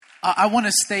I want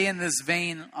to stay in this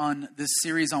vein on this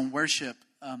series on worship.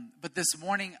 But this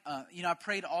morning, I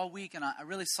prayed all week and I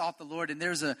really sought the Lord. And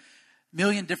there's a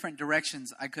million different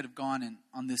directions I could have gone in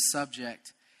on this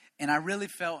subject. And I really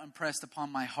felt impressed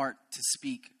upon my heart to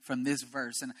speak from this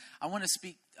verse. And I want to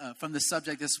speak from the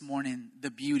subject this morning, the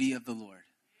beauty of the Lord.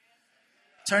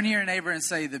 Turn to your neighbor and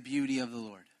say, the beauty of the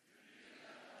Lord.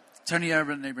 Turn to your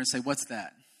neighbor and say, what's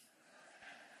that?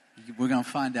 We're going to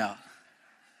find out.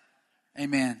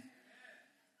 Amen.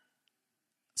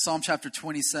 Psalm chapter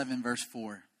 27, verse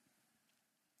 4.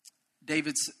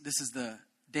 David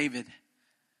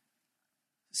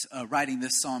writing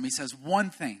this psalm. He says,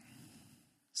 one thing.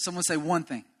 Someone say one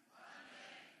thing.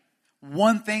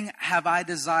 One thing have I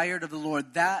desired of the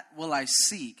Lord, that will I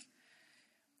seek,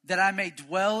 that I may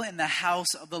dwell in the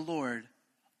house of the Lord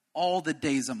all the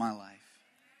days of my life.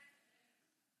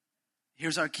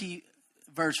 Here's our key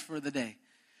verse for the day.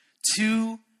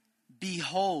 To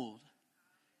behold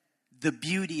the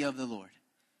beauty of the Lord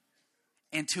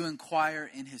and to inquire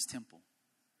in his temple.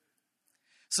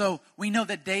 So we know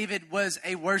that David was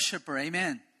a worshiper.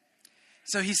 Amen.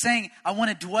 So he's saying, I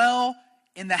want to dwell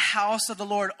in the house of the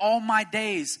Lord all my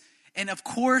days. And of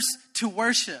course, to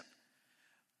worship.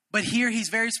 But here he's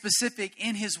very specific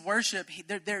in his worship.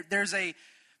 There's a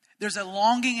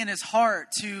longing in his heart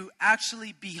to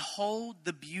actually behold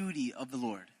the beauty of the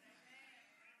Lord.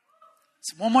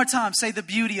 So one more time, say the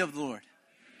beauty of the Lord.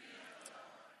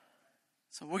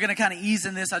 So we're going to kind of ease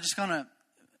in this. I'm just going to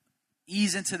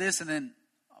ease into this and then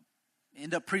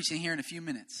end up preaching here in a few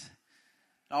minutes.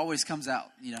 It always comes out,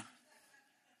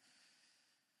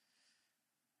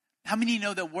 How many of you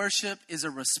know that worship is a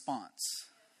response?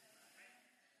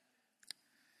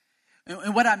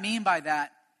 And what I mean by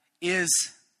that is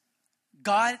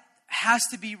God has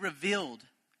to be revealed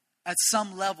at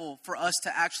some level for us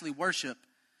to actually worship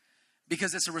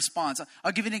because it's a response.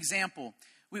 I'll give you an example.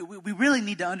 We really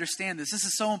need to understand this. This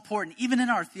is so important, even in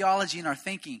our theology and our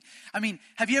thinking. I mean,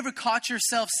 have you ever caught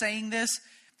yourself saying this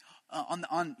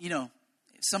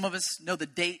some of us know the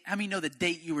date. How many know the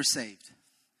date you were saved?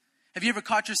 Have you ever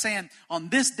caught yourself saying, on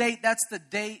this date, that's the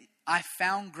date I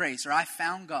found grace or I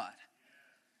found God?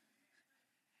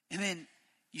 And then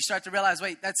you start to realize,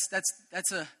 wait,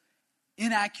 that's a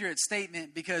inaccurate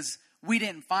statement because we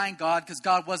didn't find God because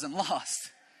God wasn't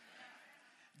lost.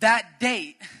 That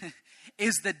date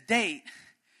is the date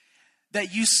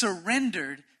that you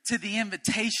surrendered to the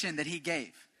invitation that he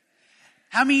gave.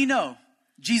 How many of you know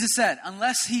Jesus said,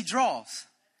 unless he draws,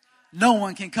 no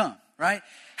one can come, right?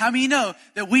 How many of you know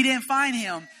that we didn't find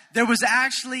him? There was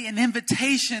actually an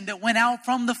invitation that went out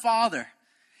from the Father.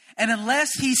 And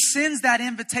unless he sends that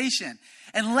invitation,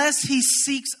 unless he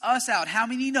seeks us out, how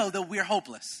many of you know that we're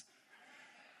hopeless?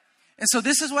 And so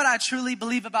this is what I truly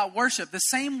believe about worship. The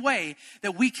same way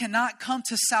that we cannot come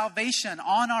to salvation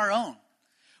on our own.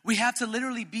 We have to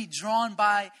literally be drawn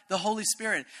by the Holy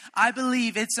Spirit. I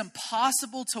believe it's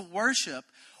impossible to worship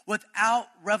without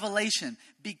revelation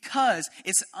because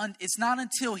it's not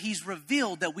until he's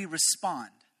revealed that we respond.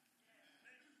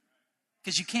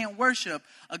 Because you can't worship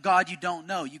a God you don't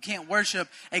know. You can't worship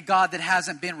a God that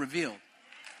hasn't been revealed.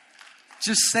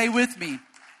 Just stay with me.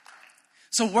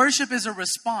 So worship is a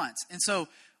response. And so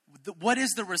what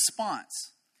is the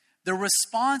response? The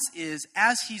response is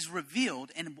as he's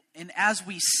revealed and as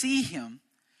we see him,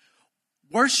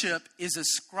 worship is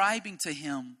ascribing to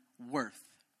him worth.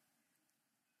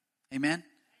 Amen?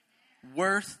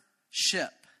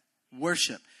 Worship.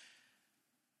 Worship.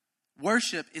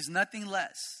 Worship is nothing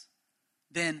less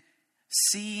than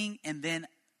seeing and then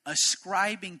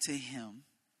ascribing to him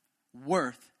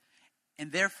worth.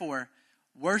 And therefore,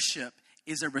 worship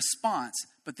is a response.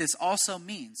 But this also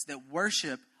means that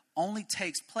worship only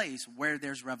takes place where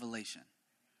there's revelation.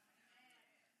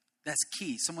 That's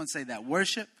key. Someone say that.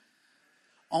 Worship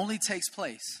only takes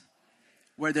place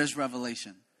where there's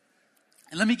revelation.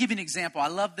 And let me give you an example. I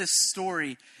love this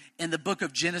story in the book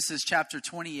of Genesis chapter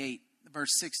 28,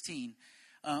 verse 16.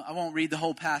 I won't read the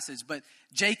whole passage, but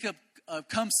Jacob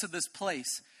comes to this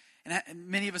place. And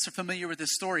many of us are familiar with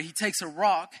this story. He takes a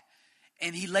rock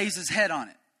and he lays his head on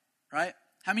it, right?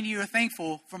 How many of you are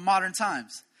thankful for modern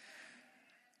times?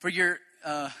 For your,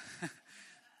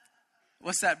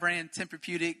 what's that brand?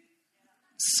 Tempur-Pedic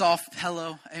soft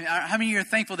pillow. How many of you are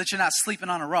thankful that you're not sleeping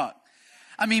on a rock?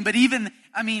 We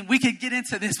could get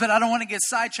into this, but I don't want to get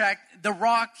sidetracked. The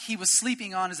rock he was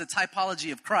sleeping on is a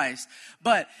typology of Christ.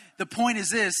 But the point is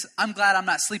this, I'm glad I'm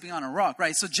not sleeping on a rock,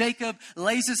 right? So Jacob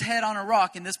lays his head on a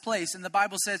rock in this place, and the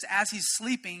Bible says as he's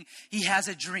sleeping, he has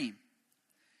a dream.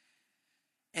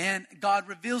 And God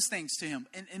reveals things to him.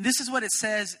 And this is what it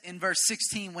says in verse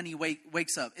 16 when he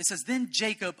wakes up. It says, then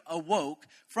Jacob awoke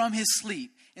from his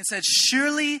sleep and said,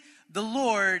 surely the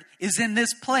Lord is in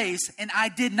this place, and I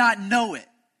did not know it.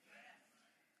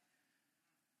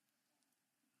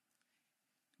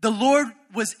 The Lord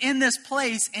was in this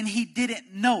place, and he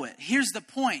didn't know it. Here's the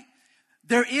point.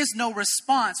 There is no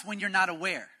response when you're not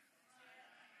aware.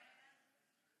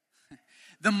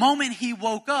 The moment he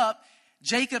woke up,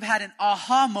 Jacob had an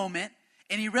aha moment,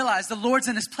 and he realized the Lord's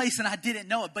in this place and I didn't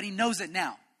know it, but he knows it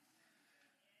now.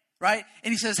 Right?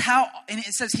 And he says, and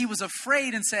it says he was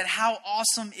afraid and said, how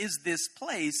awesome is this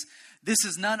place? This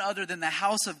is none other than the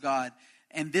house of God,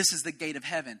 and this is the gate of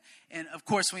heaven. And of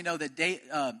course, we know that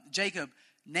Jacob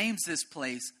names this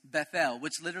place Bethel,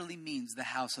 which literally means the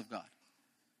house of God.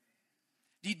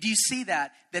 Do you see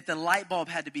that the light bulb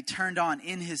had to be turned on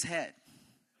in his head?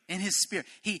 In his spirit.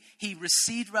 He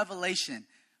received revelation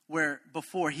where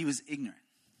before he was ignorant.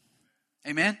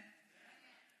 Amen?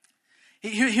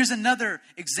 Here's another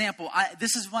example.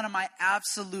 This is one of my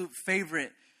absolute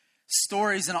favorite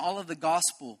stories in all of the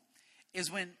gospel, is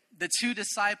when the two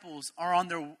disciples are on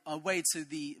their way to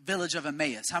the village of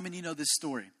Emmaus. How many of you know this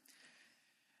story?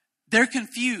 They're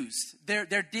confused.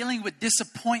 They're dealing with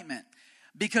disappointment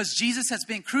because Jesus has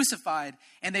been crucified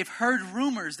and they've heard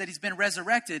rumors that he's been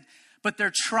resurrected, but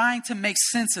they're trying to make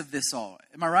sense of this all.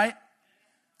 Am I right?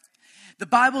 The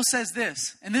Bible says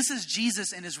this, and this is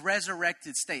Jesus in his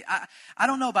resurrected state. I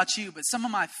don't know about you, but some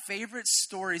of my favorite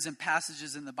stories and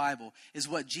passages in the Bible is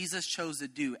what Jesus chose to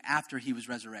do after he was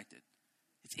resurrected.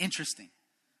 It's interesting.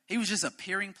 He was just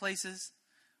appearing places,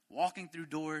 walking through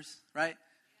doors, right?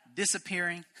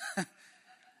 Disappearing.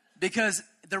 Because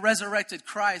the resurrected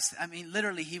Christ, I mean,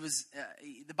 literally he was,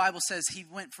 the Bible says he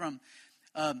went from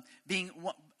being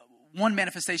one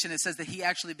manifestation. It says that he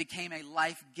actually became a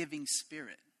life-giving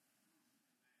spirit.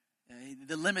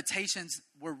 The limitations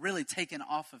were really taken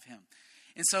off of him.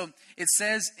 And so it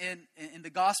says in the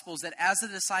Gospels that as the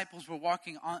disciples were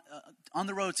walking on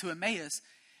the road to Emmaus,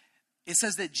 it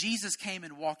says that Jesus came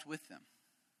and walked with them.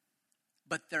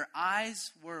 But their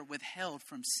eyes were withheld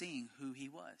from seeing who he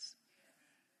was.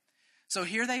 So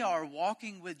here they are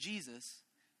walking with Jesus,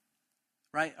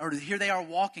 right? Or here they are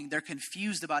walking. They're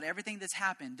confused about everything that's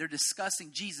happened. They're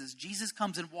discussing Jesus. Jesus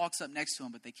comes and walks up next to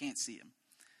him, but they can't see him.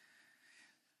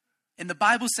 And the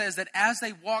Bible says that as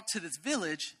they walked to this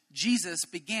village, Jesus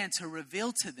began to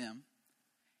reveal to them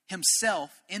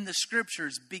himself in the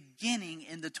scriptures, beginning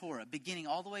in the Torah, beginning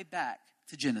all the way back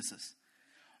to Genesis.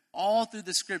 All through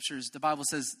the scriptures, the Bible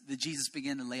says that Jesus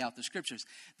began to lay out the scriptures.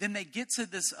 Then they get to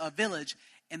this village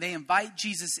and they invite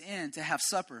Jesus in to have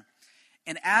supper.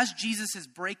 And as Jesus is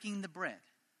breaking the bread,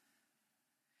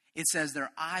 it says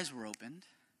their eyes were opened.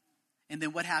 And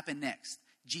then what happened next?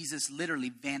 Jesus literally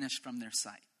vanished from their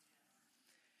sight.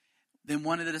 Then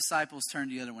one of the disciples turned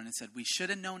to the other one and said, we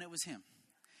should have known it was him.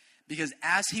 Because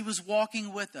as he was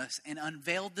walking with us and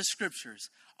unveiled the scriptures,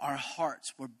 our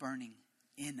hearts were burning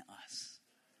in us.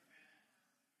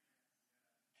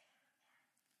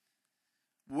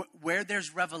 Where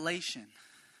there's revelation,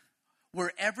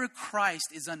 wherever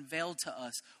Christ is unveiled to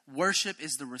us, worship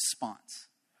is the response.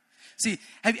 See,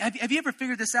 have you ever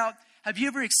figured this out? Have you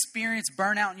ever experienced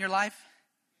burnout in your life?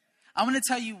 I want to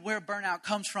tell you where burnout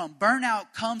comes from.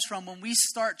 Burnout comes from when we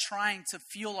start trying to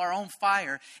fuel our own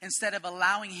fire instead of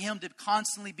allowing him to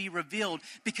constantly be revealed,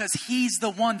 because he's the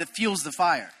one that fuels the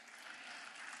fire.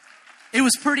 It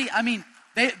was pretty, I mean,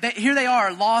 here they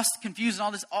are, lost, confused, and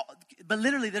all this. But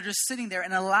literally, they're just sitting there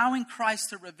and allowing Christ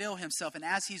to reveal himself. And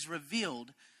as he's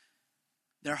revealed,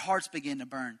 their hearts begin to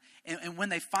burn. And when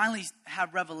they finally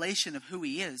have revelation of who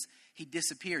he is, he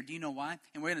disappeared. Do you know why?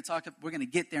 And we're going to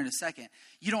get there in a second.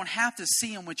 You don't have to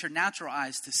see him with your natural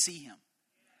eyes to see him.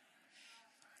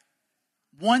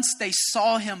 Once they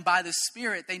saw him by the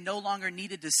Spirit, they no longer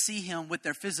needed to see him with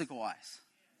their physical eyes.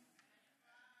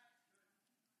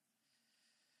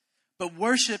 But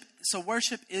worship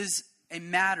is a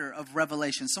matter of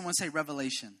revelation. Someone say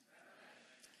revelation.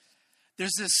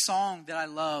 There's this song that I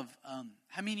love.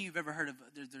 How many of you have ever heard of,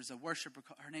 there's a worshiper,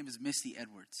 her name is Misty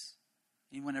Edwards.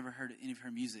 Anyone ever heard any of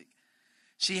her music?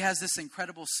 She has this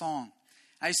incredible song.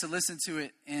 I used to listen to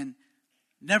it and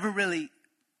never really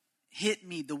hit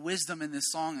me the wisdom in this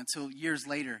song until years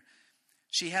later.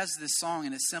 She has this song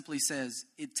and it simply says,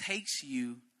 it takes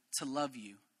you to love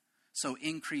you, so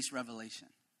increase revelation.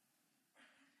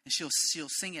 And she'll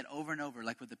sing it over and over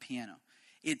like with the piano.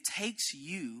 It takes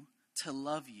you to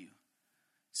love you,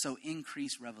 so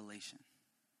increase revelation.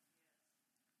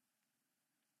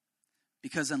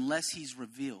 Because unless he's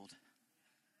revealed,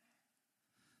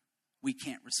 we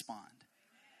can't respond.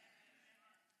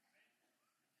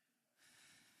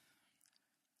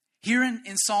 Here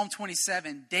in Psalm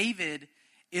 27, David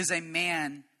is a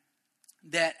man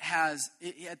that has,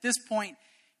 at this point,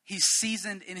 he's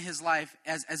seasoned in his life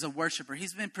as a worshiper.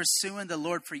 He's been pursuing the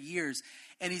Lord for years,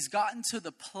 and he's gotten to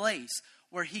the place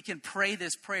where he can pray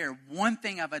this prayer. One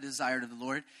thing have I desired of the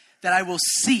Lord, that I will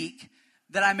seek,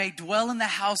 that I may dwell in the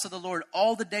house of the Lord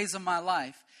all the days of my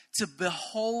life, to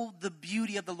behold the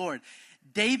beauty of the Lord.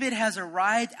 David has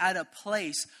arrived at a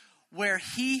place where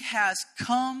he has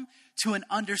come to an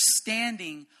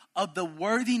understanding of the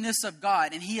worthiness of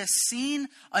God, and he has seen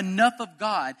enough of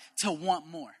God to want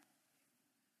more.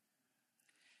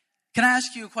 Can I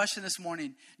ask you a question this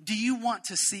morning? Do you want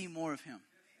to see more of him?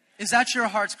 Is that your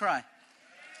heart's cry?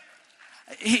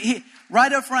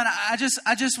 Right up front, I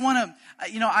just want to,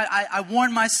 I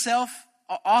warn myself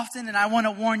often, and I want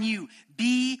to warn you,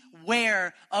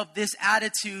 beware of this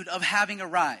attitude of having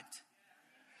arrived.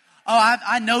 Oh,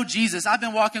 I know Jesus. I've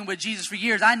been walking with Jesus for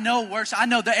years. I know worship. I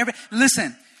know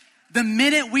listen, the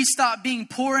minute we stop being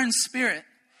poor in spirit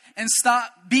and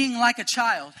stop being like a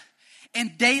child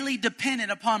and daily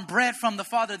dependent upon bread from the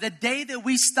Father, the day that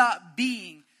we stop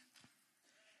being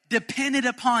dependent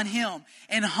upon Him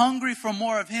and hungry for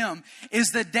more of Him is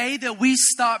the day that we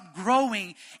stop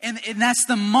growing, and that's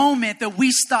the moment that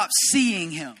we stop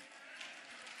seeing Him.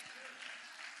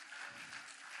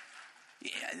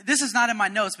 This is not in my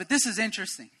notes, but this is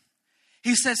interesting.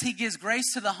 He says He gives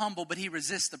grace to the humble, but He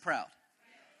resists the proud.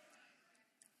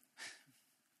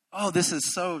 Oh, this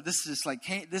is so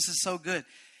good.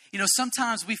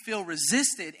 Sometimes we feel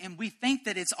resisted and we think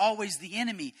that it's always the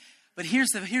enemy. But here's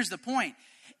the point.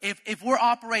 If we're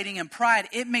operating in pride,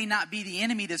 it may not be the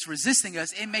enemy that's resisting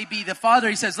us. It may be the Father.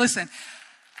 He says, listen,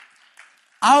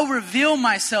 I'll reveal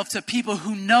myself to people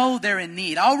who know they're in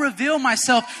need. I'll reveal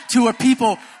myself to a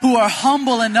people who are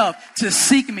humble enough to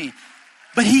seek me.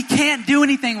 But He can't do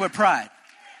anything with pride.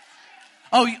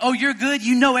 Oh, you're good?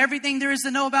 You know everything there is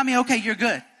to know about me? Okay, you're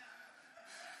good.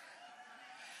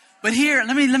 But here,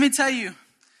 let me tell you,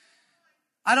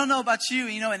 I don't know about you,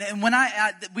 and when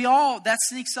we all, that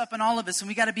sneaks up in all of us, and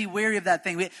we got to be wary of that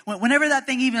thing. Whenever that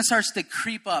thing even starts to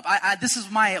creep up, this is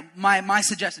my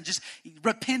suggestion. Just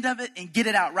repent of it and get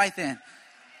it out right then.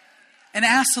 And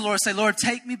ask the Lord, say, Lord,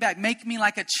 take me back. Make me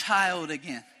like a child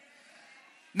again.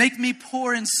 Make me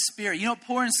poor in spirit. You know what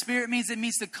poor in spirit means? It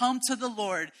means to come to the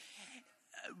Lord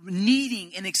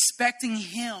needing and expecting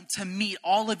Him to meet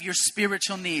all of your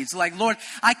spiritual needs. Like, Lord,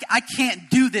 I can't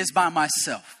do this by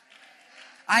myself.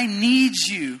 I need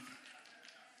you.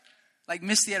 Like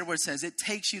Misty Edwards says, it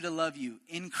takes you to love you.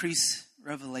 Increase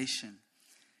revelation.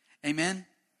 Amen?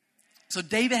 So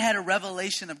David had a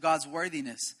revelation of God's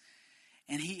worthiness.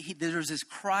 And there was this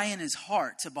cry in his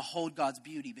heart to behold God's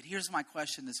beauty. But here's my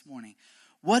question this morning.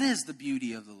 What is the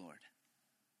beauty of the Lord?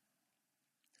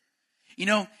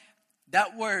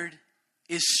 That word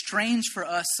is strange for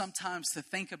us sometimes to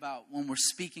think about when we're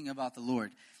speaking about the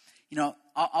Lord.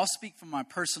 I'll speak from my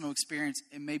personal experience,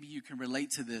 and maybe you can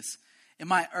relate to this. In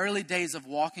my early days of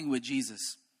walking with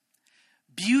Jesus,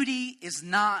 beauty is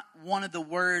not one of the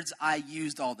words I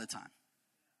used all the time.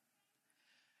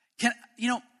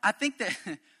 I think that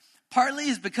partly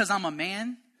is because I'm a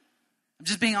man. I'm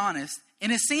just being honest.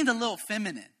 And it seemed a little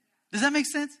feminine. Does that make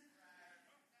sense?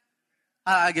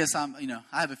 I guess I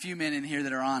have a few men in here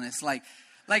that are honest. Like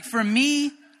for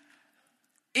me,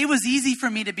 it was easy for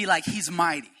me to be like, He's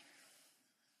mighty.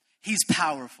 He's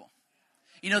powerful.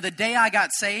 The day I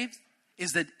got saved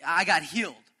is that I got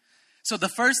healed. So the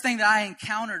first thing that I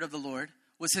encountered of the Lord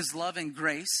was His love and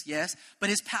grace, yes, but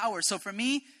His power. So for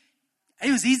me,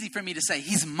 it was easy for me to say,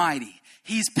 He's mighty.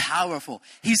 He's powerful.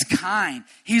 He's kind.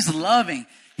 He's loving.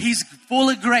 He's full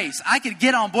of grace. I could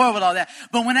get on board with all that.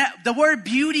 But when the word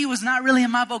beauty was not really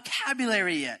in my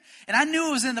vocabulary yet. And I knew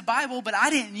it was in the Bible, but I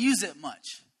didn't use it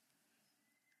much.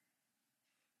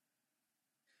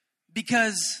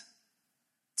 Because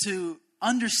to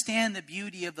understand the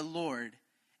beauty of the Lord,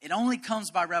 it only comes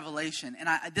by revelation. And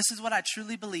this is what I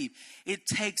truly believe. It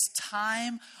takes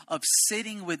time of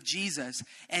sitting with Jesus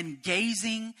and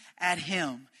gazing at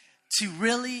Him to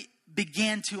really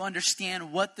begin to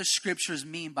understand what the scriptures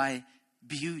mean by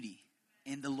beauty.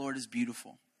 And the Lord is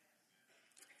beautiful.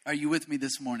 Are you with me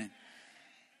this morning?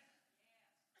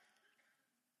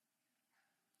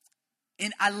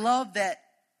 And I love that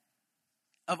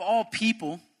of all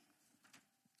people,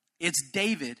 it's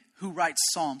David who writes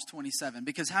Psalms 27.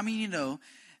 Because how many of you know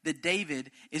that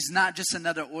David is not just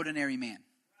another ordinary man?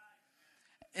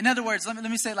 In other words, let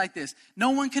me say it like this.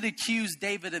 No one could accuse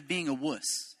David of being a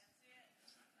wuss.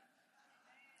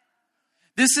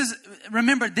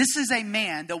 Remember, this is a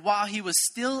man that while he was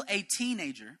still a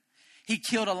teenager, he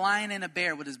killed a lion and a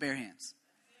bear with his bare hands.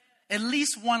 at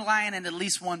least one lion and at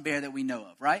least one bear that we know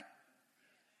of, right?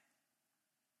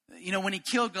 You know, when he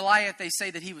killed Goliath, they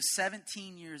say that he was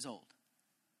 17 years old.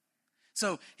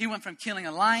 So he went from killing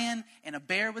a lion and a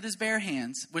bear with his bare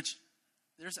hands, which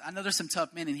I know there's some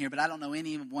tough men in here, but I don't know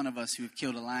any one of us who have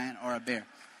killed a lion or a bear.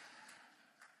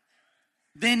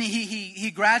 Then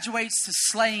he graduates to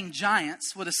slaying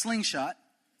giants with a slingshot.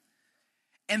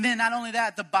 And then not only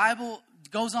that, the Bible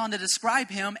goes on to describe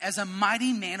him as a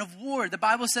mighty man of war. The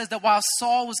Bible says that while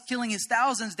Saul was killing his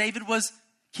thousands, David was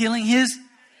killing his.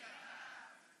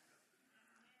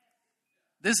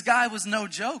 This guy was no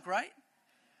joke, right?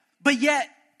 But yet,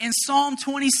 in Psalm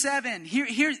 27,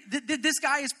 this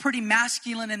guy is pretty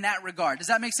masculine in that regard. Does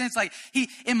that make sense? Like,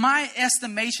 in my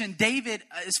estimation, David,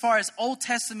 as far as Old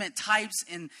Testament types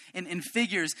and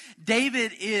figures,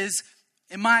 David is,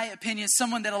 in my opinion,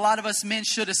 someone that a lot of us men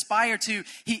should aspire to.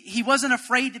 He wasn't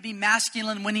afraid to be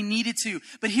masculine when he needed to.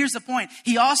 But here's the point.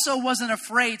 He also wasn't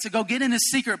afraid to go get in his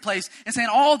secret place and saying,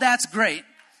 oh, that's great.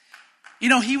 You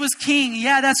know, he was king.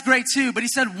 Yeah, that's great too. But he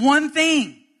said, one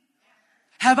thing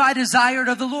have I desired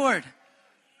of the Lord.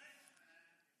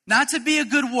 Not to be a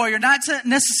good warrior, not to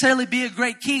necessarily be a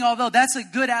great king, although that's a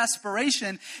good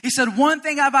aspiration. He said, one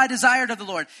thing have I desired of the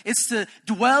Lord. It's to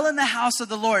dwell in the house of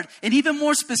the Lord. And even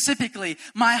more specifically,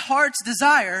 my heart's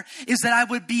desire is that I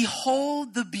would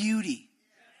behold the beauty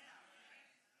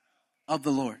of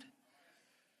the Lord.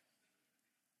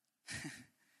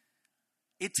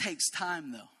 It takes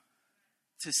time, though,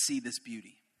 to see this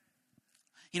beauty.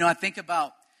 You know, I think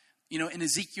about, you know, in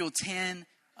Ezekiel 10,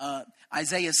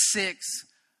 Isaiah 6,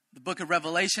 the book of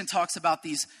Revelation talks about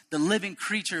the living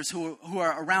creatures who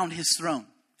are around his throne.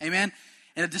 Amen?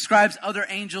 And it describes other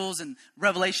angels, and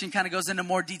Revelation kind of goes into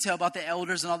more detail about the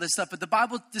elders and all this stuff. But the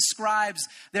Bible describes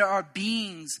there are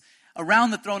beings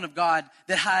around the throne of God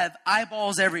that have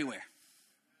eyeballs everywhere.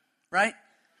 Right?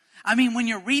 I mean, when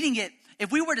you're reading it,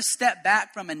 if we were to step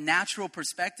back from a natural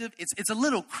perspective, it's a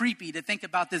little creepy to think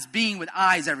about this being with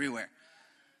eyes everywhere.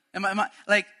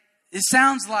 Like, it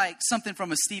sounds like something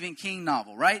from a Stephen King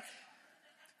novel, right?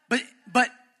 But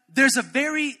there's a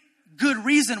very good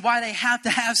reason why they have to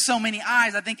have so many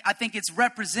eyes. I think it's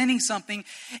representing something,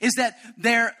 is that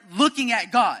they're looking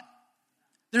at God.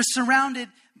 They're surrounding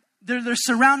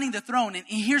the throne. And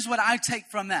here's what I take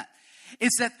from that.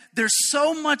 It's that there's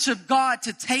so much of God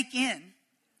to take in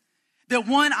that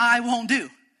one eye won't do.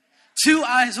 2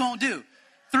 eyes won't do.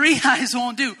 3 eyes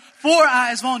won't do. 4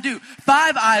 eyes won't do.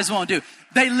 5 eyes won't do.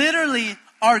 They literally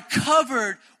are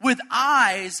covered with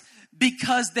eyes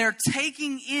because they're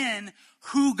taking in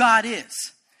who God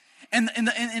is. And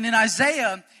in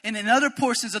Isaiah and in other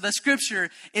portions of the scripture,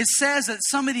 it says that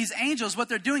some of these angels, what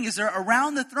they're doing is they're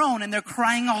around the throne and they're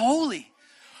crying, holy,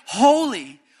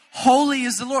 holy, holy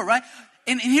is the Lord, right?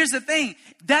 And here's the thing.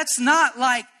 That's not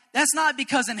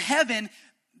because in heaven,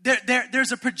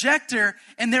 there's a projector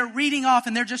and they're reading off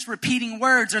and they're just repeating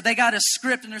words, or they got a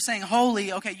script and they're saying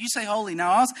holy. Okay, you say holy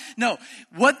now. No,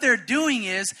 what they're doing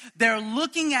is they're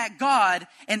looking at God,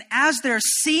 and as they're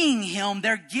seeing him,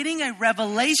 they're getting a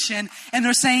revelation and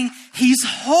they're saying he's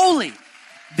holy.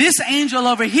 This angel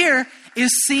over here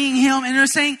is seeing him and they're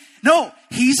saying, no,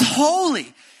 he's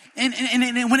holy. And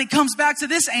when it comes back to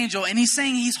this angel and he's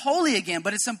saying he's holy again,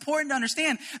 but it's important to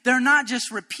understand they're not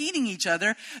just repeating each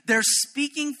other. They're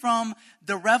speaking from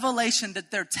the revelation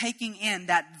that they're taking in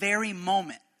that very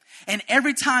moment. And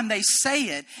every time they say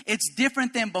it, it's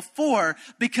different than before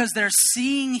because they're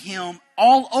seeing him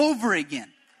all over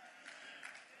again.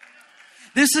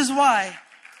 This is why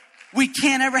we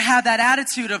can't ever have that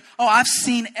attitude of, oh, I've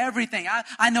seen everything.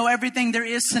 I know everything there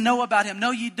is to know about him.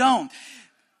 No, you don't.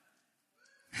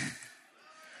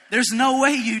 There's no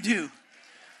way you do.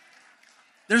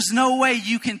 There's no way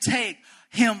you can take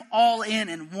him all in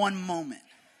one moment.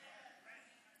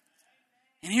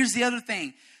 And here's the other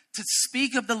thing. To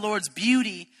speak of the Lord's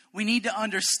beauty, we need to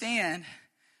understand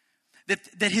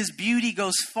that his beauty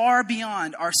goes far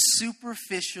beyond our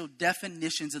superficial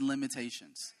definitions and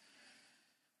limitations.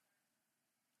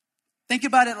 Think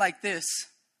about it like this.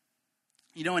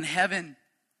 You know, in heaven,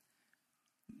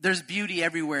 there's beauty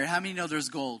everywhere. How many know there's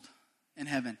gold in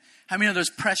heaven? How many know there's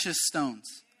precious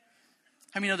stones?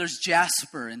 How many know there's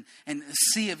jasper and a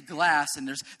sea of glass, and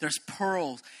there's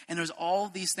pearls, and there's all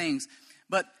these things?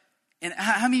 And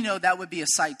how many know that would be a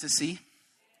sight to see?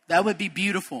 That would be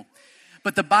beautiful.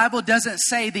 But the Bible doesn't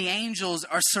say the angels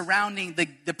are surrounding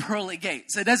the pearly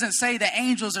gates. It doesn't say the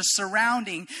angels are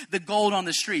surrounding the gold on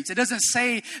the streets. It doesn't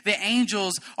say the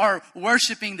angels are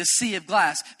worshiping the sea of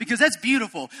glass, because that's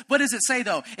beautiful. What does it say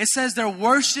though? It says they're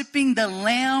worshiping the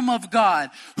Lamb of God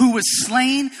who was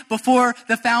slain before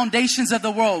the foundations of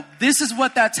the world. This is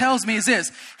what that tells me is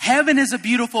this. Heaven is a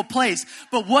beautiful place,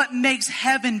 but what makes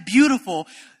heaven beautiful,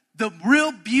 the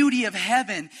real beauty of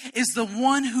heaven, is the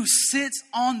one who sits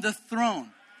on the throne.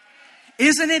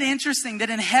 Isn't it interesting that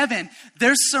in heaven,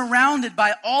 they're surrounded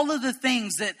by all of the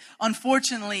things that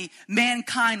unfortunately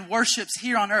mankind worships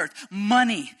here on earth?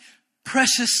 Money,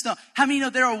 precious stuff. How many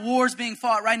know there are wars being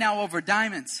fought right now over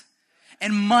diamonds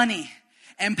and money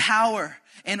and power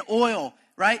and oil,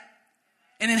 right?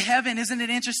 And in heaven, isn't it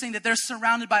interesting that they're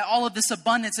surrounded by all of this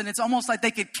abundance, and it's almost like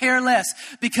they could care less,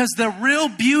 because the real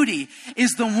beauty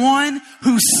is the one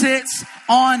who sits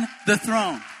on the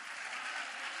throne.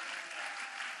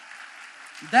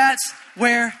 That's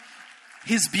where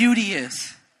his beauty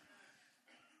is.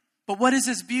 But what is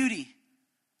his beauty?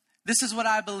 This is what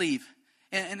I believe.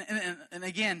 And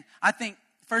again, I think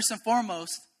first and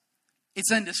foremost,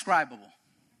 it's indescribable.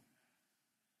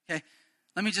 Okay?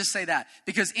 Let me just say that,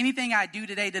 because anything I do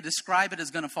today to describe it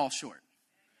is going to fall short.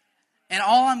 And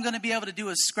all I'm going to be able to do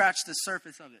is scratch the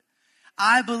surface of it.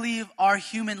 I believe our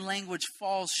human language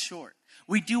falls short.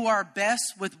 We do our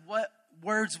best with what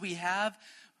words we have.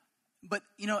 But,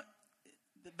 you know,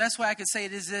 the best way I could say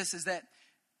it is this, is that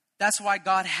that's why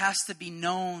God has to be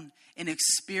known and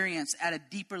experienced at a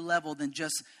deeper level than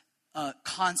just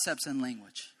concepts and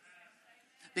language.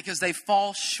 Because they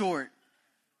fall short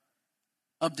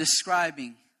of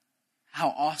describing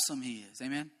how awesome he is.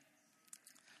 Amen?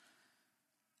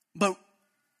 But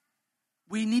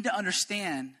we need to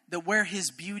understand that where his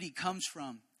beauty comes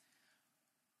from,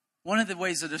 one of the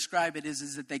ways to describe it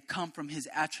is that they come from his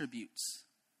attributes.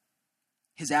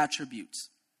 His attributes.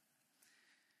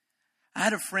 I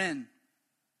had a friend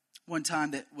one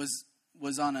time that was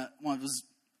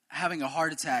having a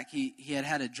heart attack. He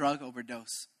had a drug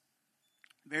overdose.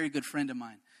 Very good friend of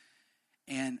mine.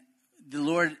 And the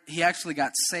Lord, he actually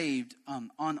got saved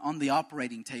on the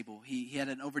operating table. He had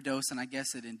an overdose, and I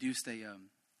guess it induced a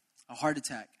heart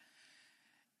attack.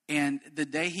 And the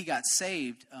day he got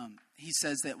saved, he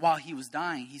says that while he was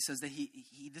dying, he says that he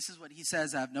this is what he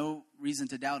says, I have no reason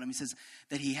to doubt him. He says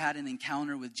that he had an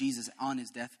encounter with Jesus on his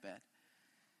deathbed.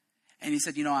 And he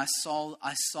said, you know, I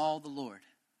saw the Lord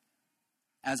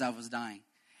as I was dying.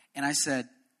 And I said,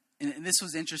 and this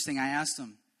was interesting, I asked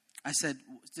him, I said,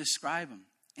 describe him.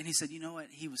 And he said, you know what?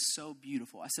 He was so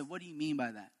beautiful. I said, what do you mean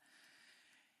by that?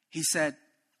 He said,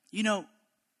 you know,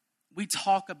 we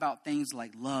talk about things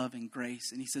like love and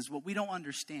grace. And he says, what we don't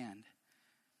understand,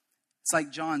 it's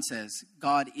like John says,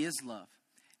 God is love.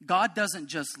 God doesn't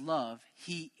just love,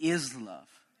 he is love.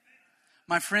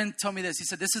 My friend told me this. He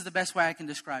said, this is the best way I can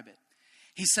describe it.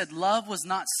 He said, love was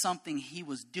not something he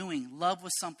was doing. Love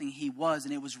was something he was,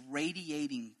 and it was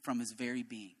radiating from his very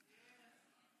being.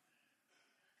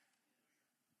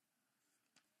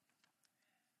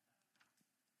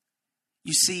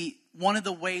 You see, one of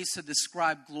the ways to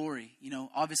describe glory, you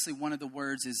know, obviously one of the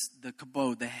words is the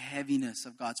kabod, the heaviness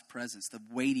of God's presence, the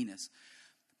weightiness.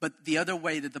 But the other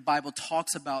way that the Bible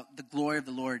talks about the glory of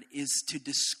the Lord is to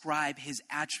describe his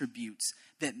attributes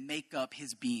that make up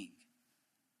his being.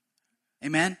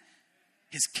 Amen?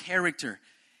 His character,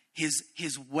 his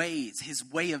ways, his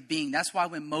way of being. That's why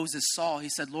when Moses saw, he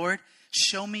said, Lord,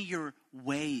 show me your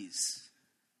ways.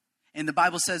 And the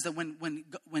Bible says that when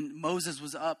Moses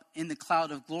was up in the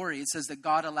cloud of glory, it says that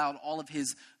God allowed all of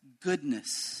his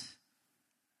goodness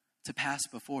to pass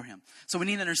before him. So we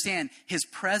need to understand his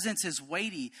presence is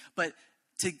weighty, but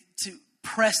to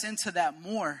press into that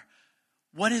more,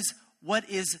 what is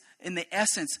in the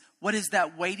essence, what is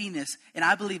that weightiness? And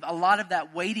I believe a lot of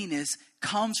that weightiness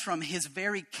comes from his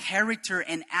very character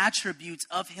and attributes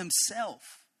of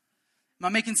himself. Am I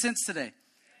making sense today?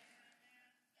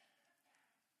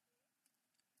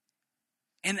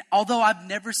 And although I've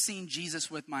never seen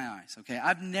Jesus with my eyes, okay,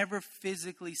 I've never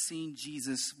physically seen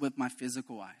Jesus with my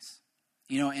physical eyes.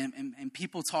 You know, and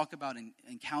people talk about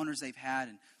encounters they've had,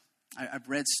 and I've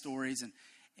read stories,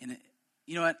 and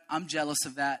you know what? I'm jealous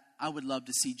of that. I would love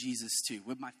to see Jesus too,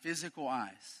 with my physical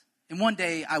eyes. And one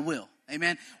day I will,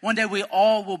 amen? One day we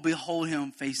all will behold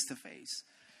him face to face.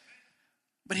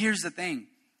 But here's the thing.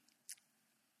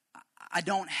 I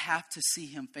don't have to see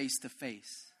him face to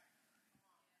face.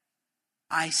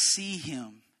 I see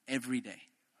him every day.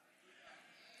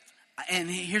 And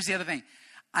here's the other thing.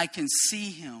 I can see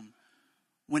him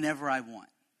whenever I want.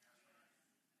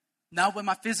 Not with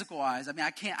my physical eyes. I mean,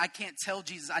 I can't tell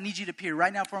Jesus, I need you to appear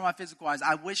right now before my physical eyes.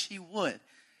 I wish he would.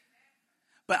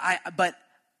 But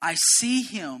I see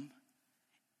him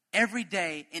every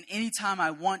day and anytime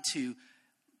I want to,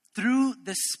 through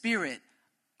the Spirit,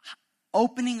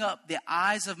 opening up the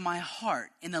eyes of my heart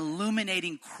and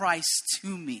illuminating Christ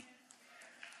to me.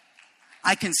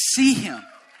 I can see him.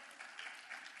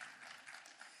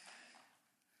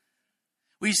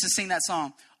 We used to sing that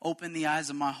song, open the eyes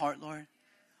of my heart, Lord.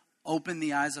 Open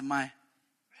the eyes of my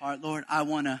heart, Lord. I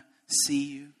want to see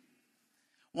you.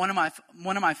 One of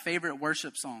my favorite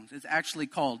worship songs. It's actually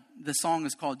the song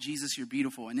is called Jesus, You're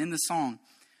Beautiful. And in the song,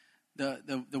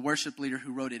 the worship leader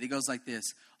who wrote it, it goes like this.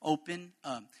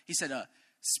 He said,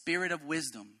 Spirit of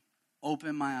wisdom,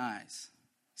 open my eyes.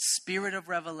 Spirit of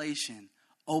revelation,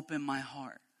 open my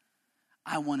heart.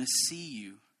 I want to see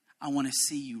you. I want to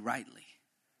see you rightly.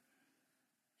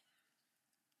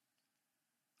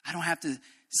 I don't have to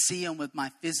see him with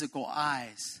my physical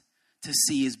eyes to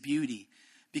see his beauty,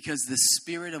 because the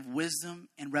Spirit of wisdom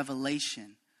and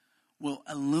revelation will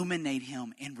illuminate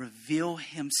him and reveal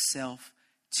himself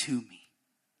to me.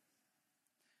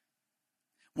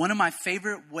 One of my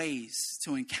favorite ways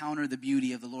to encounter the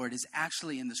beauty of the Lord is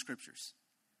actually in the scriptures.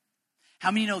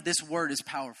 How many know this word is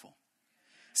powerful?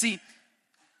 See,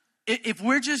 if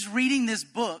we're just reading this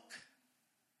book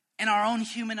in our own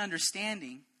human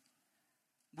understanding,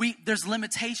 there's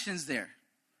limitations there.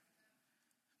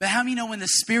 But how many know when the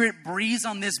Spirit breathes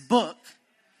on this book,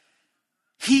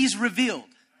 he's revealed?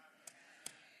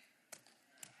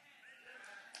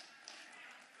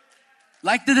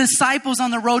 Like the disciples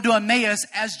on the road to Emmaus,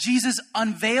 as Jesus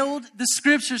unveiled the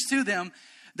scriptures to them,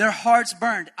 their hearts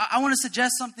burned. I want to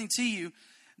suggest something to you,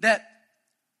 that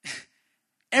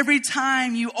every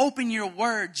time you open your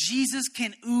word, Jesus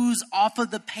can ooze off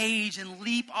of the page and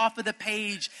leap off of the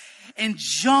page and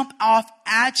jump off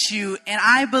at you. And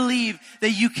I believe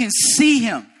that you can see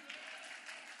him.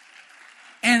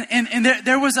 And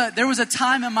there was a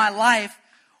time in my life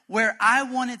where I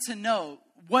wanted to know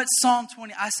what Psalm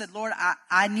 20, I said, Lord,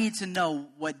 I need to know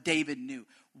what David knew.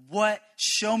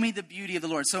 Show me the beauty of the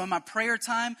Lord. So in my prayer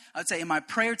time, I'd say in my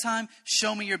prayer time,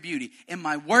 show me your beauty. In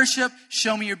my worship,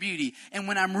 show me your beauty. And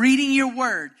when I'm reading your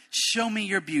word, show me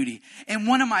your beauty. And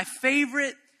one of my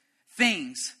favorite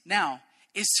things now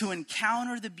is to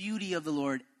encounter the beauty of the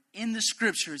Lord in the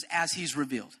scriptures as he's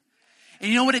revealed. And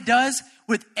you know what it does?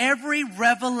 With every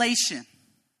revelation,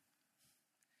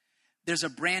 there's a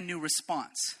brand new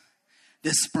response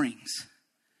that springs.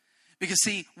 Because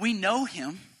see, we know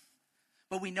him,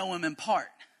 but we know him in part.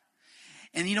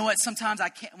 And you know what? Sometimes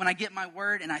when I get my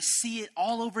word and I see it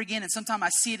all over again, and sometimes I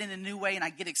see it in a new way and I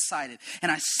get excited.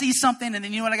 And I see something, and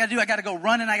then you know what I got to do? I got to go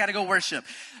run and I got to go worship.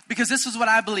 Because this is what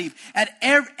I believe. At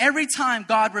every time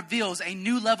God reveals a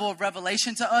new level of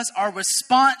revelation to us, our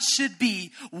response should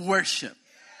be worship.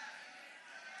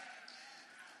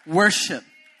 Worship.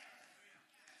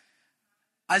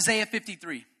 Isaiah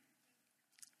 53.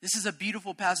 This is a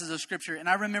beautiful passage of scripture. And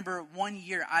I remember one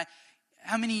year,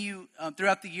 how many of you,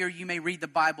 throughout the year, you may read the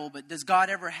Bible, but does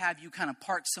God ever have you kind of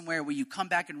park somewhere where you come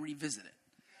back and revisit it?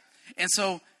 And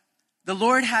so the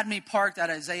Lord had me parked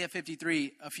at Isaiah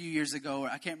 53 a few years ago, or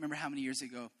I can't remember how many years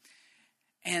ago.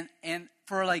 And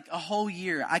for like a whole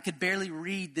year, I could barely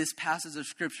read this passage of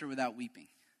scripture without weeping.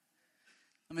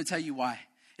 Let me tell you why.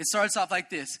 It starts off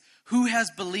like this. Who has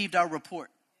believed our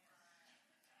report?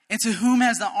 And to whom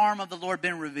has the arm of the Lord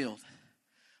been revealed?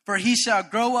 For he shall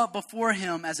grow up before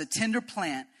him as a tender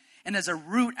plant and as a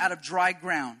root out of dry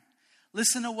ground.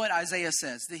 Listen to what Isaiah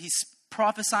says, that he's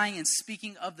prophesying and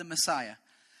speaking of the Messiah.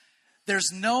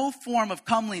 There's no form of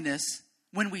comeliness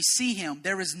when we see him.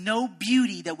 There is no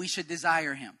beauty that we should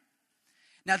desire him.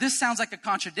 Now this sounds like a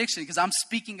contradiction because I'm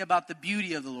speaking about the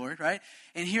beauty of the Lord, right?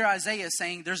 And here Isaiah is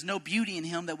saying there's no beauty in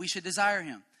him that we should desire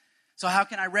him. So how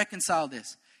can I reconcile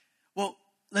this? Well,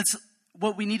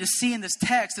 what we need to see in this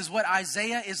text is what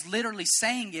Isaiah is literally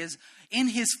saying is in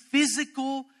his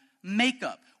physical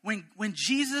makeup. When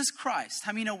Jesus Christ,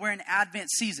 how many know we're in Advent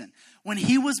season? When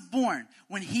he was born,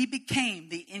 when he became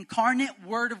the incarnate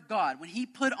Word of God, when he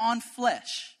put on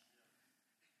flesh,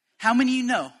 how many of you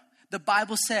know the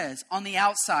Bible says on the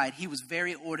outside he was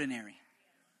very ordinary?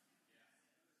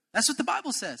 That's what the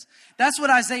Bible says. That's what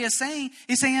Isaiah is saying.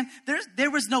 He's saying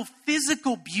there was no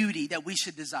physical beauty that we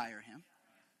should desire him.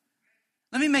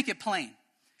 Let me make it plain.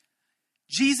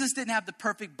 Jesus didn't have the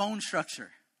perfect bone structure,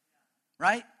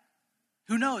 right?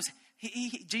 Who knows?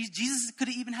 Jesus could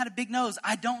have even had a big nose.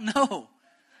 I don't know.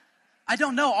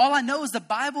 All I know is the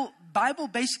Bible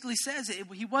basically says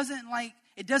he wasn't like,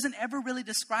 it doesn't ever really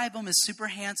describe him as super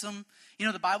handsome. You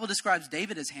know, the Bible describes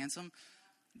David as handsome.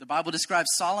 The Bible describes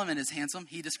Solomon as handsome.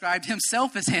 He described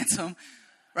himself as handsome,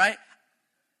 right?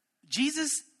 Jesus,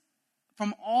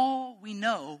 from all we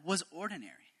know, was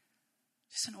ordinary.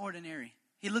 Just an ordinary.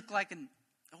 He looked like an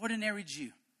ordinary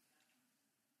Jew.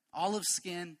 Olive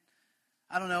skin.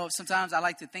 I don't know. Sometimes I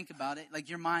like to think about it. Like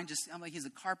your mind just, I'm like, he's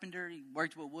a carpenter. He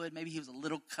worked with wood. Maybe he was a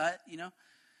little cut, you know.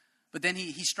 But then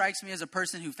he strikes me as a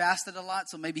person who fasted a lot.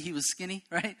 So maybe he was skinny,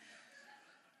 right?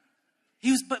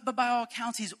 He was, but by all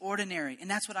accounts, he's ordinary. And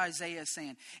that's what Isaiah is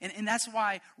saying. And that's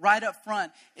why right up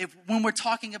front, when we're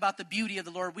talking about the beauty of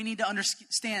the Lord, we need to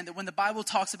understand that when the Bible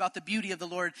talks about the beauty of the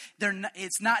Lord,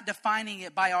 it's not defining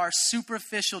it by our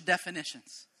superficial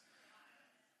definitions.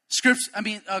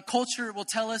 Culture will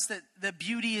tell us that the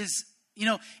beauty is,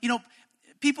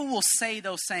 people will say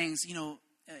those things,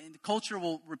 and the culture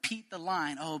will repeat the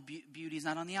line, beauty is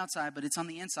not on the outside, but it's on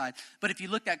the inside. But if you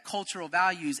look at cultural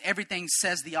values, everything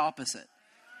says the opposite.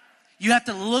 You have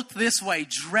to look this way,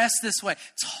 dress this way,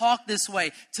 talk this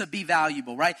way to be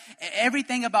valuable, right?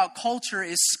 Everything about culture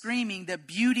is screaming that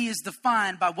beauty is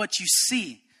defined by what you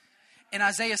see. And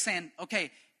Isaiah is saying, okay,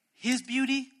 his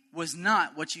beauty was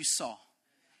not what you saw.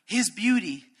 His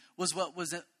beauty was what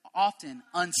was often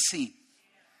unseen.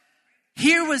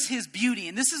 Here was his beauty.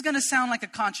 And this is going to sound like a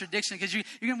contradiction because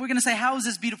we're going to say, how is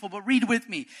this beautiful? But read with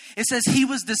me. It says, he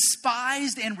was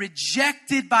despised and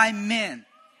rejected by men.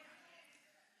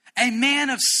 A man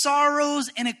of sorrows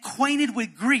and acquainted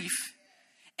with grief.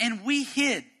 And we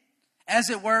hid, as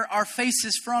it were, our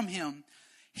faces from him.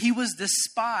 He was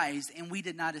despised and we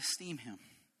did not esteem him.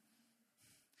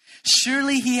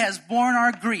 Surely he has borne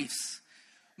our griefs.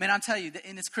 Man, I'll tell you,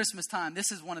 in this Christmas time,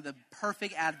 this is one of the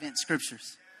perfect Advent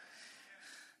scriptures.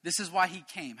 This is why he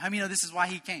came. How many know this is why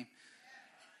he came?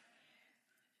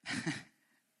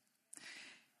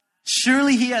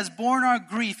 Surely he has borne our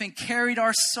grief and carried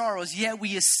our sorrows, yet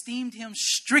we esteemed him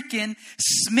stricken,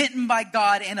 smitten by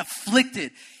God, and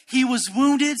afflicted. He was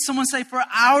wounded, someone say, for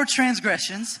our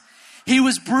transgressions. He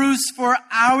was bruised for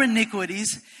our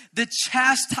iniquities. The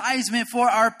chastisement for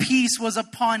our peace was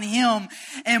upon him,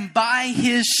 and by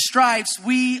his stripes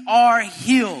we are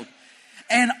healed.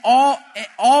 And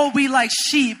all we like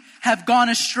sheep have gone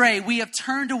astray. We have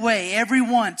turned away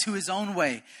everyone to his own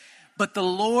way. But the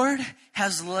Lord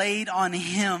has laid on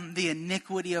him the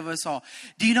iniquity of us all.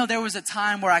 Do you know there was a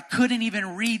time where I couldn't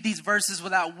even read these verses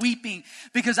without weeping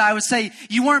because I would say,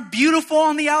 you weren't beautiful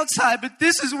on the outside, but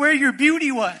this is where your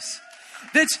beauty was.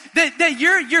 That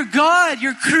you're God,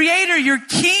 you're creator, you're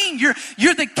king,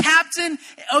 you're the captain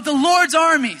of the Lord's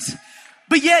armies.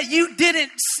 But yet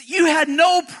you had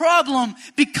no problem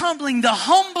becoming the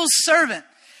humble servant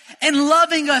and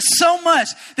loving us so much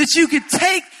that you could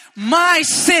take my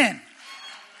sin.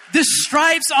 The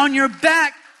stripes on your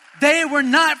back, they were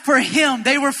not for him,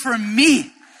 they were for me.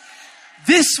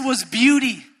 This was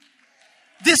beauty.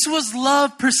 This was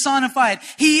love personified.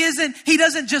 He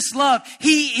doesn't just love,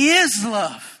 he is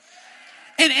love.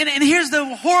 And here's the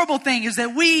horrible thing is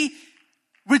that we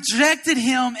rejected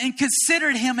him and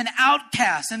considered him an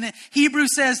outcast. And the Hebrew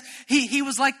says he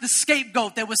was like the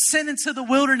scapegoat that was sent into the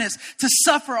wilderness to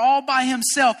suffer all by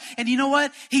himself. And you know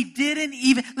what? He didn't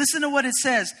even, listen to what it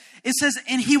says. It says,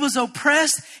 and he was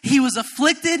oppressed, he was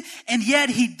afflicted, and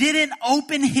yet he didn't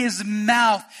open his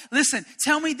mouth. Listen,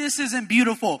 tell me this isn't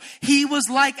beautiful. He was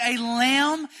like a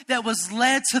lamb that was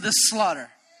led to the slaughter.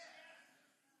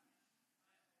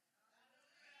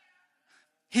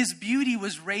 His beauty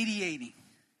was radiating.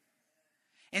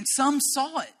 And some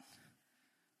saw it.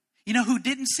 You know who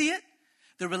didn't see it?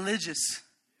 The religious.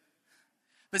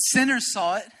 But sinners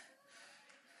saw it.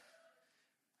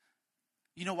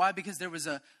 You know why? Because there was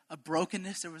a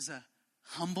brokenness, there was a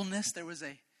humbleness, there was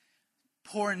a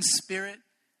poor in spirit,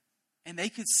 and they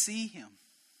could see him.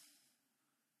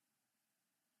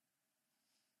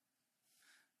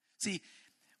 See,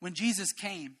 when Jesus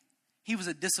came, he was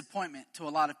a disappointment to a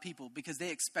lot of people because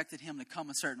they expected him to come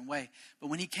a certain way. But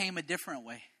when he came a different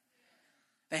way,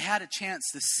 they had a chance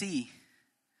to see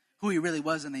who he really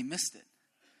was and they missed it.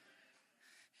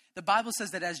 The Bible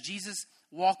says that as Jesus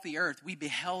walked the earth, we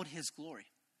beheld his glory.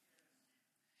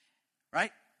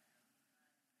 Right?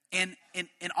 And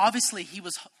obviously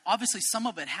some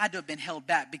of it had to have been held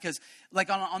back because like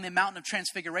on the mountain of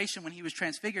transfiguration, when he was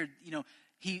transfigured,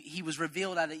 he was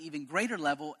revealed at an even greater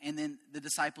level, and then the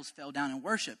disciples fell down in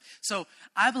worship. So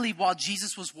I believe while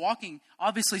Jesus was walking,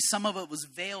 obviously some of it was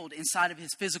veiled inside of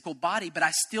his physical body, but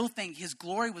I still think his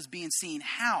glory was being seen.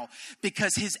 How?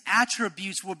 Because his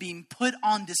attributes were being put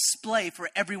on display for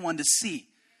everyone to see.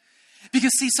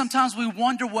 Because see, sometimes we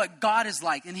wonder what God is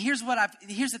like. And here's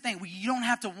the thing. You don't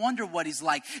have to wonder what he's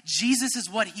like. Jesus is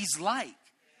what he's like.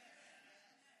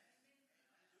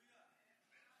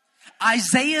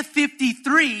 Isaiah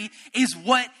 53 is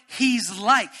what he's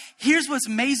like. Here's what's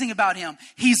amazing about him.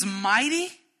 He's mighty,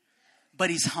 but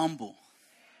he's humble.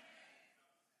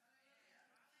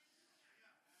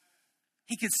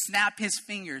 He could snap his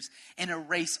fingers and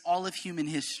erase all of human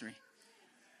history.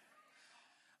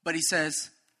 But he says,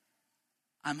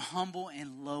 I'm humble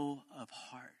and low of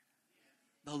heart.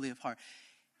 Lowly of heart.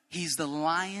 He's the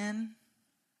lion,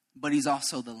 but he's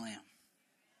also the lamb.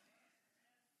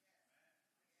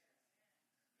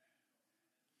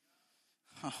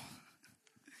 Oh.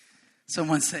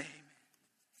 Someone say amen.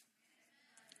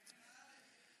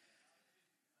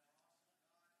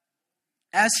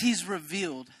 As he's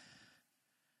revealed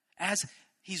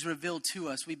to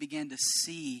us, we begin to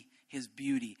see his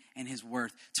beauty and his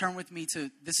worth. Turn with me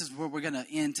to, this is where we're going to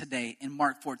end today in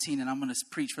Mark 14, and I'm going to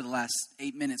preach for the last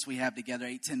 10 minutes we have together.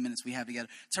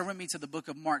 Turn with me to the book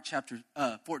of Mark chapter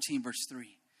 14, verse 3.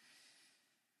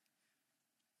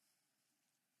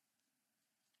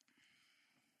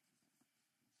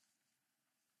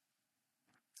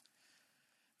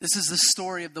 This is the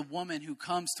story of the woman who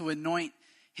comes to anoint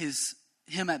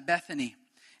him at Bethany.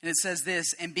 And it says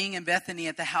this, and being in Bethany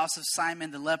at the house of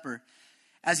Simon the leper,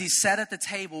 as he sat at the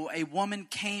table, a woman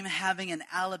came having an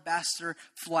alabaster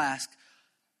flask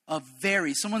of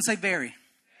someone say very,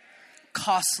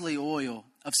 costly oil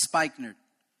of spikenard.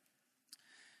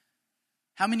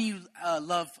 How many of you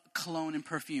love cologne and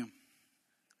perfume?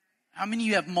 How many of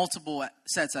you have multiple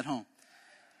sets at home?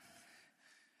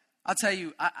 I'll tell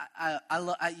you, I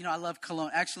love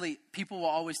cologne. Actually, people will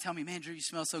always tell me, man, Drew, you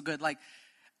smell so good. Like,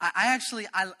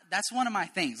 that's one of my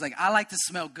things. Like, I like to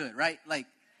smell good, right? Like,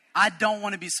 I don't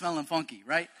want to be smelling funky,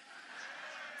 right?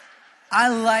 I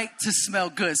like to smell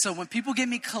good. So when people give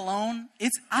me cologne,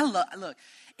 look,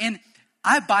 and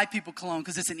I buy people cologne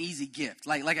because it's an easy gift.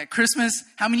 Like at Christmas,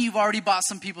 how many of you have already bought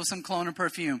some people some cologne or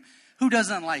perfume? Who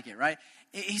doesn't like it, right?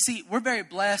 You see, we're very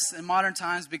blessed in modern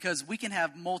times because we can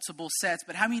have multiple sets.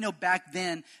 But how many know back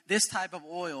then, this type of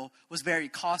oil was very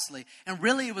costly? And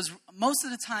really, it was most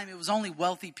of the time, it was only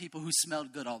wealthy people who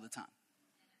smelled good all the time.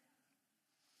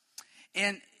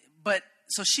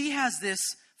 So she has this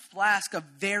flask of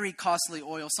very costly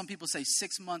oil. Some people say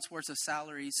 6 months worth of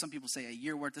salary. Some people say a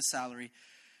year worth of salary.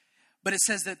 But it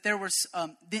says that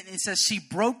it says she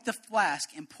broke the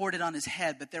flask and poured it on his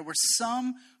head. But there were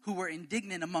some who were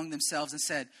indignant among themselves and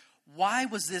said, why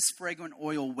was this fragrant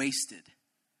oil wasted?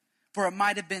 For it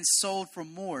might have been sold for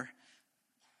more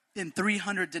than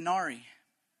 300 denarii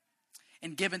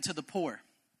and given to the poor.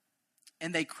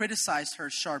 And they criticized her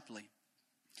sharply.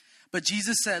 But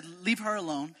Jesus said, leave her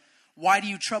alone. Why do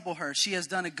you trouble her? She has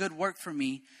done a good work for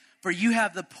me. For you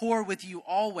have the poor with you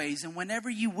always, and whenever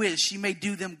you wish, you may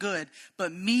do them good.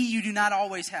 But me you do not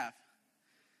always have.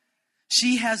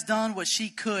 She has done what she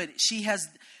could. She has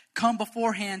come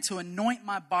beforehand to anoint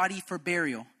my body for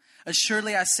burial.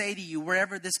 Assuredly I say to you,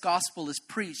 wherever this gospel is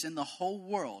preached in the whole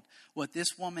world, what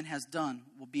this woman has done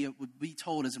will be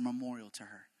told as a memorial to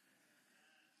her.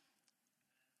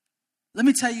 Let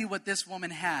me tell you what this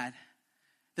woman had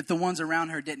that the ones around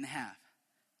her didn't have.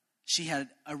 She had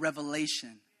a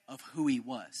revelation of who he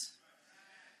was.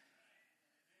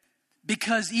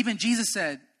 Because even Jesus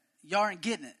said, y'all aren't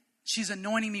getting it. She's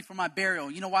anointing me for my burial.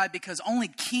 You know why? Because only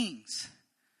kings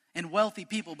and wealthy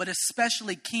people, but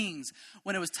especially kings,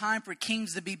 when it was time for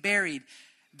kings to be buried,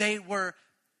 they were,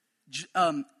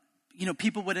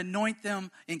 people would anoint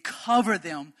them and cover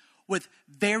them with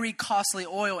very costly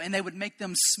oil, and they would make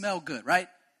them smell good, right?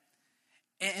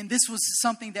 And this was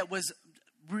something that was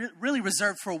really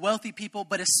reserved for wealthy people,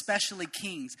 but especially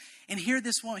kings. And here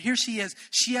she is.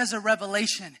 She has a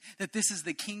revelation that this is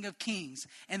the King of Kings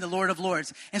and the Lord of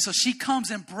Lords. And so she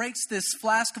comes and breaks this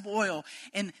flask of oil,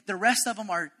 and the rest of them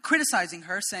are criticizing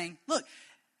her, saying, look,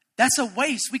 that's a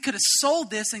waste. We could have sold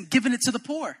this and given it to the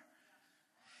poor.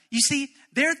 You see,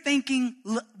 they're thinking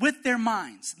with their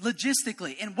minds,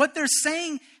 logistically. And what they're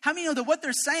saying, how many know that what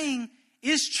they're saying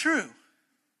is true?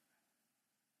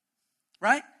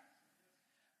 Right?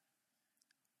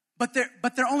 But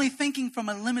they're only thinking from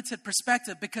a limited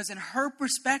perspective, because in her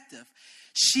perspective,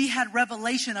 she had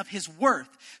revelation of his worth.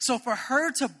 So for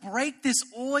her to break this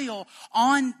oil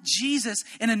on Jesus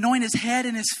and anoint his head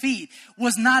and his feet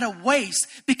was not a waste,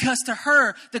 because to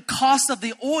her, the cost of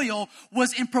the oil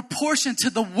was in proportion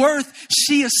to the worth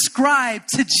she ascribed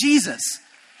to Jesus.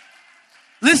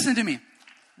 Listen to me.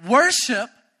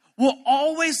 Worship will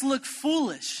always look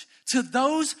foolish to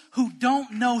those who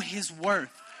don't know his worth.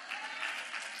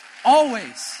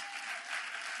 Always.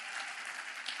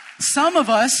 Some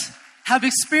of us have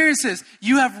experiences.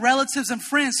 You have relatives and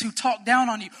friends who talk down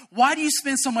on you. Why do you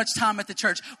spend so much time at the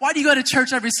church? Why do you go to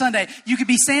church every Sunday? You could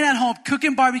be staying at home,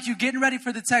 cooking barbecue, getting ready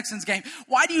for the Texans game.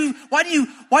 Why do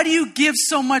you give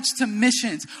so much to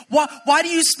missions? Why do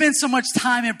you spend so much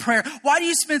time in prayer? Why do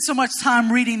you spend so much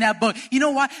time reading that book? You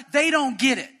know why? They don't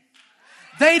get it.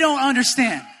 They don't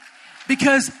understand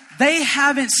because they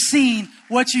haven't seen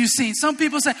what you've seen. Some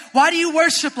people say, why do you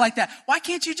worship like that? Why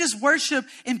can't you just worship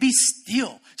and be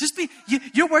still?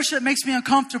 Your worship makes me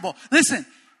uncomfortable. Listen,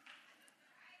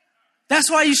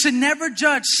 that's why you should never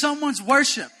judge someone's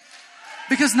worship.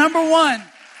 Because number one,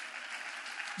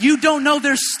 you don't know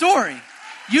their story.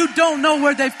 You don't know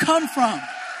where they've come from.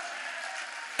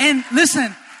 And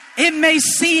listen, it may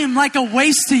seem like a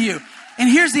waste to you. And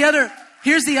here's the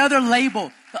other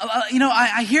label.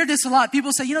 I hear this a lot.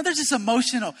 People say, they're just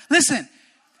emotional. Listen,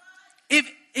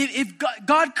 if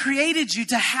God created you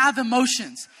to have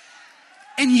emotions,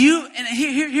 and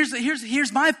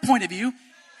here's my point of view.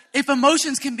 If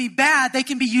emotions can be bad, they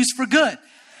can be used for good.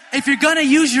 If you're going to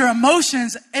use your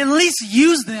emotions, at least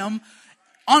use them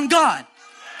on God.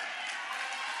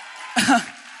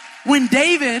 When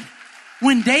David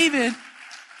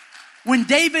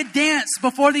danced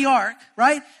before the ark,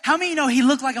 right? How many know he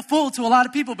looked like a fool to a lot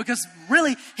of people because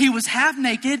really he was half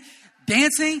naked,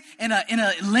 dancing in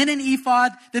a linen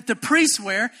ephod that the priests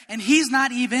wear, and he's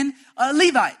not even a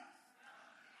Levite.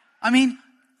 I mean,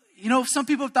 some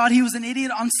people thought he was an idiot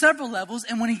on several levels.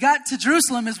 And when he got to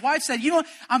Jerusalem, his wife said,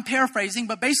 I'm paraphrasing,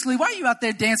 but basically, why are you out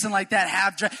there dancing like that,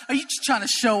 half dressed? Are you just trying to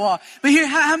show off? But here,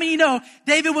 how many know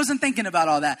David wasn't thinking about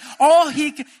all that?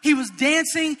 He was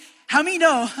dancing. How many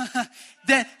know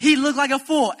that he looked like a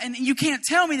fool? And you can't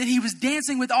tell me that he was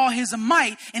dancing with all his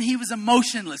might and he was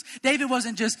emotionless. David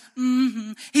wasn't just,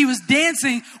 He was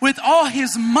dancing with all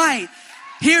his might.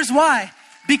 Here's why.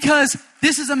 Because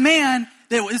this is a man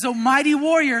that is a mighty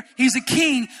warrior. He's a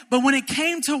king. But when it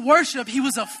came to worship, he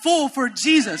was a fool for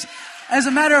Jesus. As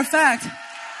a matter of fact,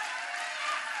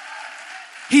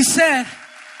 he said,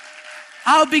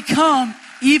 I'll become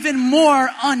even more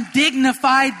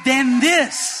undignified than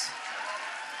this.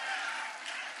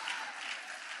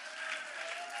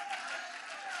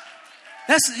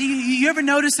 You ever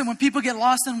notice that when people get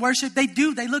lost in worship, they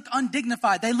look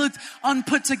undignified. They look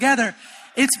unput together.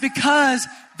 It's because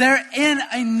they're in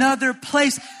another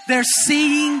place. They're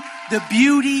seeing the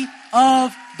beauty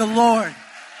of the Lord.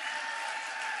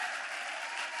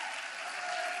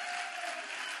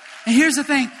 And here's the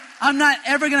thing. I'm not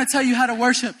ever going to tell you how to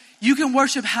worship. You can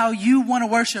worship how you want to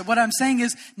worship. What I'm saying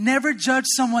is never judge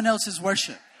someone else's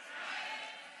worship.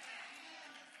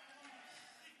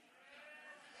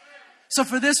 So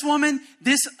for this woman,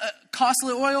 this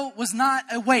costly oil was not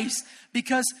a waste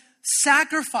because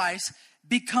sacrifice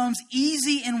becomes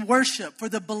easy in worship for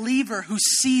the believer who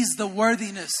sees the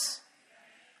worthiness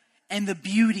and the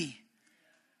beauty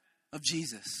of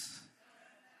Jesus.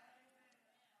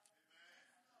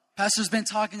 Pastor's been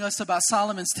talking to us about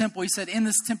Solomon's temple. He said in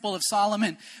this temple of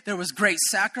Solomon, there was great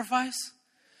sacrifice,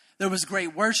 there was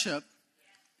great worship,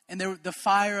 and the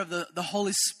fire of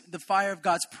the fire of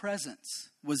God's presence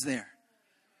was there.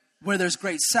 Where there's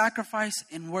great sacrifice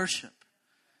and worship.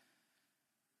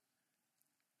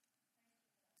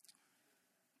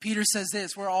 Peter says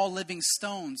this, we're all living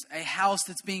stones, a house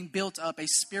that's being built up, a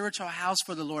spiritual house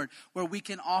for the Lord, where we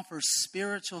can offer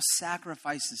spiritual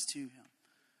sacrifices to Him.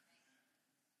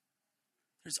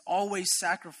 There's always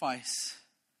sacrifice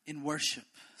in worship.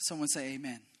 Someone say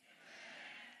amen.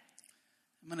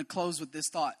 I'm going to close with this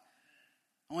thought.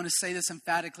 I want to say this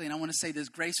emphatically, and I want to say this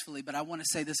gracefully, but I want to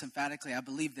say this emphatically. I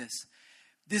believe this.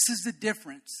 This is the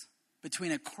difference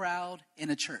between a crowd and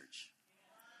a church.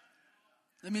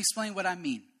 Let me explain what I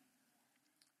mean.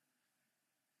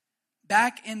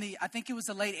 Back in I think it was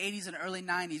the late 80s and early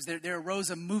 90s, there arose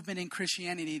a movement in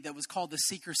Christianity that was called the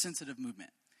seeker-sensitive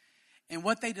movement. And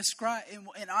what they describe,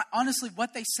 and honestly,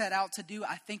 what they set out to do,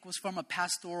 I think, was from a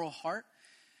pastoral heart.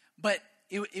 But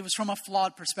it was from a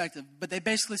flawed perspective. But they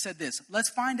basically said this: let's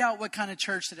find out what kind of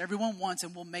church that everyone wants,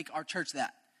 and we'll make our church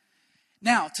that.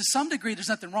 Now, to some degree, there's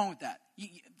nothing wrong with that.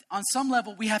 On some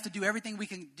level, we have to do everything we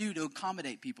can do to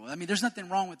accommodate people. I mean, there's nothing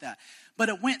wrong with that. But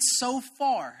it went so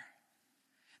far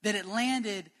that it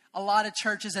landed a lot of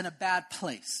churches in a bad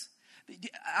place.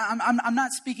 I'm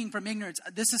not speaking from ignorance.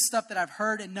 This is stuff that I've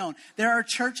heard and known. There are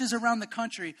churches around the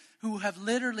country who have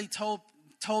literally told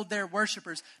their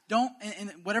worshipers, don't, in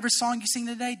whatever song you sing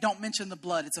today, don't mention the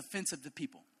blood. It's offensive to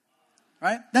people.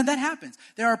 right? That happens.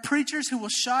 There are preachers who will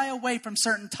shy away from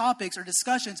certain topics or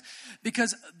discussions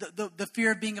because the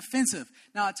fear of being offensive.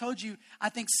 Now, I told you, I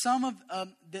think some of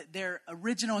their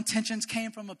original intentions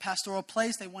came from a pastoral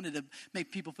place. They wanted to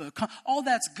make people feel all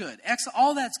that's good.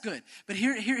 All that's good. But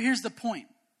here's the point.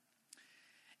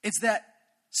 It's that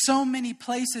so many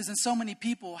places and so many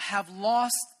people have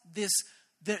lost this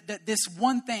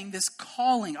one thing, this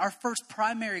calling, our first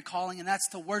primary calling, and that's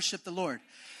to worship the Lord.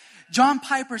 John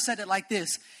Piper said it like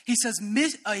this. He says,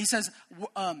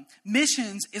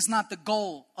 missions is not the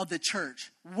goal of the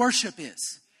church. Worship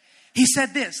is. He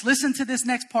said this. Listen to this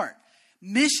next part.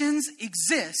 Missions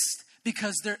exist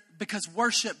because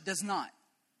worship does not.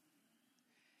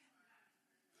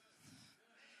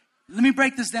 Let me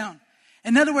break this down.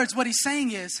 In other words, what he's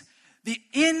saying is, the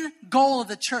end goal of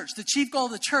the church, the chief goal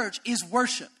of the church is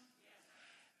worship.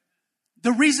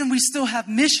 The reason we still have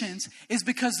missions is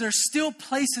because there's still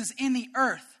places in the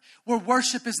earth where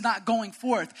worship is not going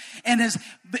forth. And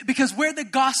because where the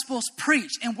gospel's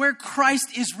preached and where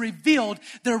Christ is revealed,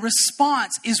 the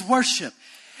response is worship.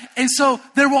 And so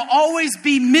there will always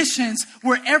be missions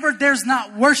wherever there's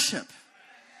not worship.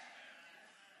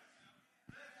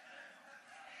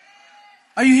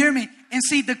 Are you hearing me? And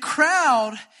see, the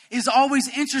crowd is always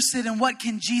interested in what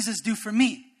can Jesus do for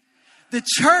me. The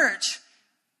church,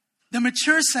 the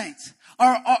mature saints,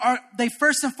 are they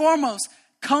first and foremost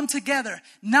come together,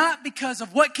 not because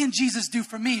of what can Jesus do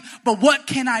for me, but what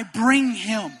can I bring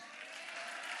him?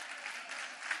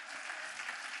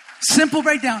 Simple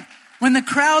breakdown. When the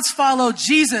crowds followed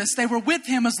Jesus, they were with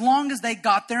him as long as they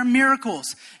got their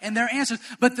miracles and their answers.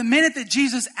 But the minute that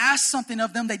Jesus asked something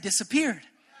of them, they disappeared.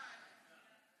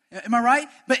 Am I right?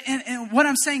 But and what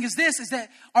I'm saying is this, is that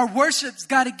our worship's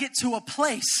got to get to a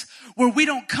place where we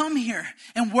don't come here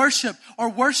and worship or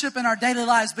worship in our daily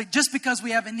lives, but just because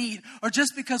we have a need or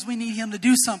just because we need him to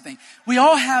do something. We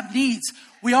all have needs.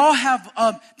 We all have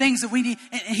things that we need.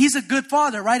 And he's a good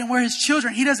father, right? And we're his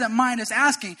children. He doesn't mind us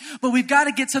asking. But we've got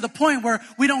to get to the point where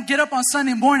we don't get up on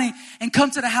Sunday morning and come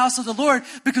to the house of the Lord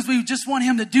because we just want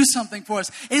him to do something for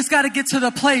us. It's got to get to the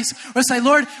place where we say,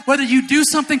 Lord, whether you do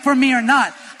something for me or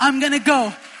not, I'm going to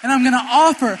go and I'm going to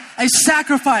offer a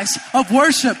sacrifice of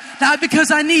worship. Not because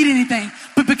I need anything,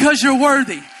 but because you're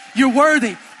worthy. You're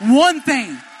worthy. One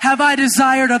thing have I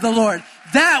desired of the Lord.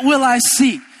 That will I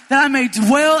seek, that I may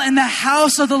dwell in the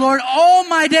house of the Lord all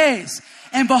my days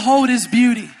and behold his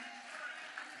beauty.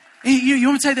 You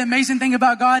want to tell you the amazing thing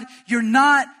about God? You're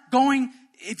not going,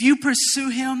 if you pursue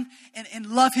him and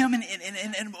love him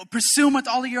and pursue him with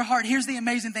all of your heart, here's the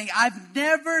amazing thing. I've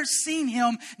never seen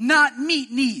him not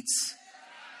meet needs.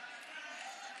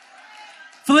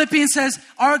 Philippians says,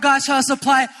 our God shall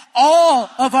supply all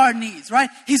of our needs, right?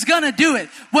 He's going to do it.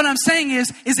 What I'm saying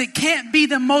is it can't be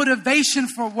the motivation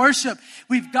for worship.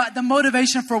 We've got the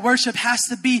motivation for worship has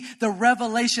to be the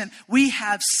revelation. We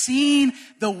have seen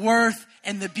the worth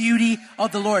and the beauty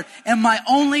of the Lord. And my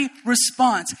only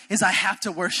response is I have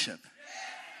to worship.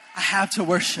 I have to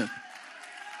worship.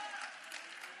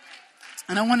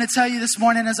 And I want to tell you this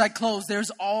morning as I close,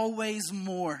 there's always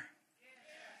more.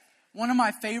 One of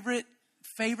my favorite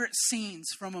scenes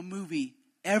from a movie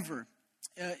ever,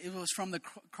 it was from the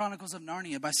Chronicles of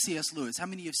Narnia by C.S. Lewis. How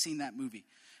many of you have seen that movie?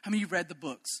 How many of you have read the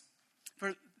books?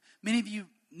 For many of you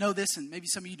know this, and maybe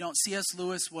some of you don't. C.S.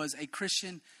 Lewis was a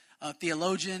Christian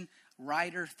theologian,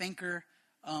 writer, thinker.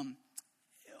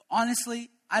 Honestly,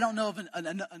 I don't know of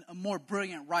a more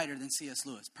brilliant writer than C.S.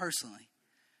 Lewis, personally.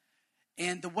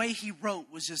 And the way he wrote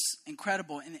was just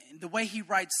incredible. And the way he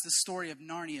writes the story of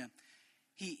Narnia,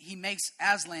 he makes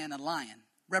Aslan a lion,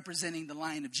 representing the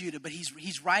Lion of Judah, but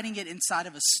he's writing it inside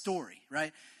of a story,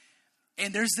 right?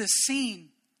 And there's this scene,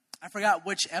 I forgot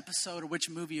which episode or which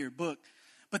movie or book,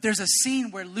 but there's a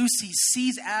scene where Lucy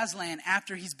sees Aslan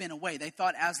after he's been away. They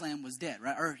thought Aslan was dead,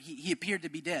 right? Or he appeared to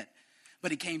be dead,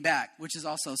 but he came back, which is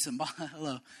also symbolic.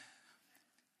 Hello.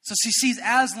 So she sees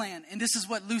Aslan, and this is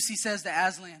what Lucy says to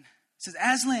Aslan. She says,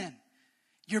 Aslan,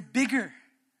 you're bigger.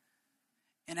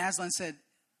 And Aslan said,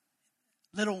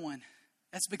 little one,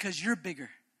 that's because you're bigger.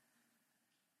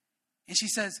 And she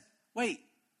says, wait,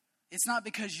 it's not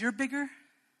because you're bigger?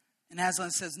 And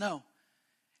Aslan says, no,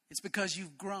 it's because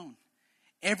you've grown.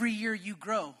 Every year you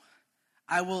grow,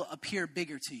 I will appear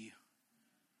bigger to you.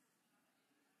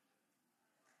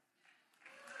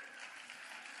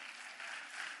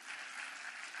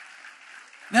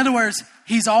 In other words,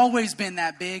 he's always been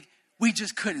that big. We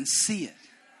just couldn't see it.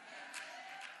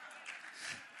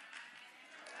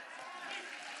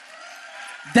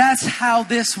 That's how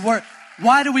this works.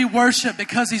 Why do we worship?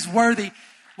 Because he's worthy.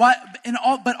 Why?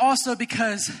 But also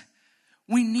because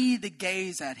we need to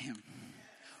gaze at him.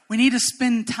 We need to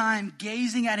spend time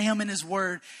gazing at him in his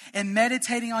word and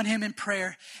meditating on him in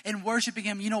prayer and worshiping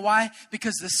him. You know why?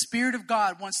 Because the Spirit of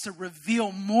God wants to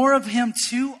reveal more of him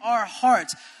to our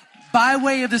hearts by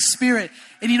way of the Spirit.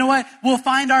 And you know what? We'll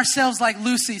find ourselves like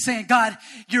Lucy saying, God,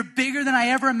 you're bigger than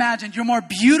I ever imagined. You're more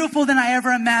beautiful than I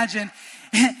ever imagined.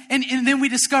 And then we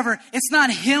discover it's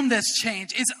not him that's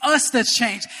changed. It's us that's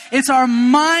changed. It's our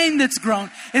mind that's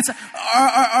grown. It's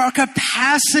our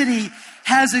capacity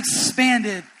has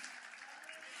expanded.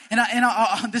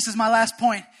 And this is my last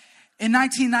point. In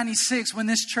 1996, when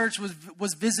this church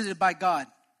was visited by God,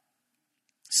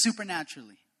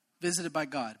 supernaturally visited by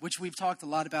God, which we've talked a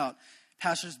lot about.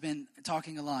 Pastor's been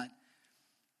talking a lot.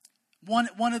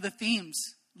 One of the themes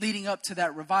leading up to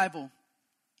that revival,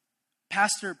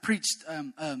 Pastor preached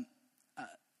a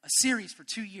series for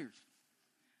 2 years.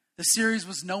 The series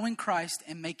was Knowing Christ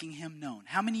and Making Him Known.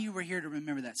 How many of you were here to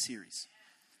remember that series?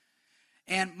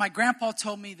 And my grandpa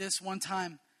told me this one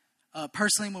time,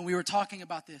 personally, when we were talking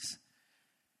about this.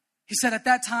 He said at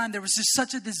that time, there was just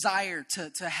such a desire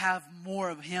to have more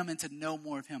of him and to know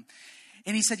more of him.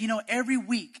 And he said, every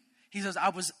week, he says, I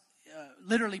was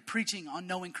literally preaching on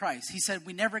knowing Christ. He said,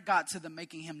 we never got to the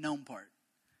making him known part.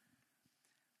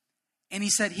 And he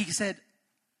said,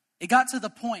 it got to the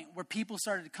point where people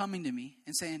started coming to me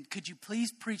and saying, could you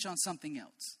please preach on something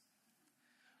else?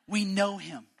 We know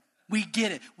him. We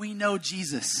get it. We know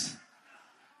Jesus.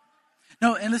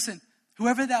 No, and listen,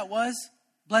 whoever that was,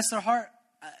 bless their heart,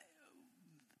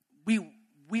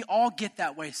 we all get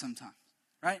that way sometimes,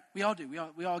 right? We all do.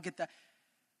 We all get that.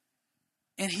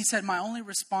 And he said, my only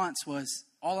response was,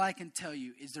 all I can tell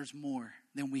you is there's more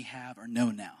than we have or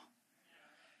know now.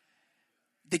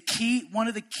 One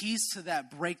of the keys to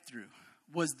that breakthrough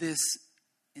was this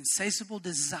insatiable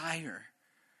desire,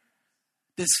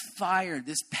 this fire,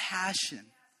 this passion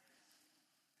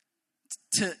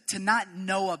to not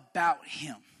know about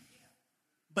him,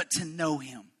 but to know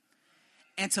him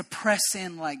and to press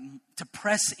in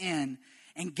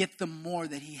and get the more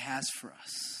that he has for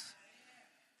us.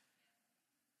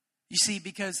 You see,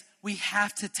 because we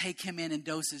have to take him in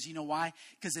doses. You know why?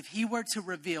 Because if he were to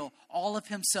reveal all of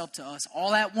himself to us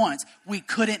all at once, we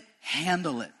couldn't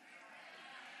handle it.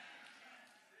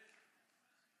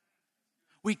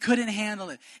 We couldn't handle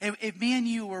it. If me and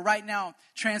you were right now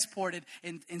transported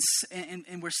and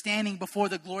we're standing before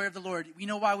the glory of the Lord, you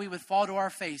know why we would fall to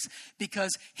our face?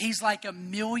 Because he's like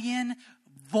 1,000,000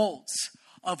 volts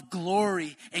of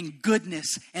glory and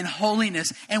goodness and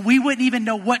holiness. And we wouldn't even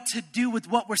know what to do with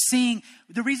what we're seeing.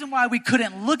 The reason why we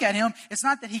couldn't look at him, it's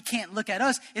not that he can't look at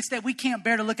us. It's that we can't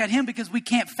bear to look at him because we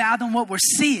can't fathom what we're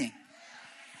seeing.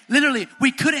 Literally,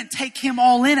 we couldn't take him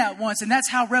all in at once. And that's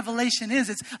how revelation is.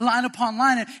 It's line upon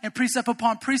line and precept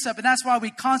upon precept. And that's why we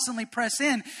constantly press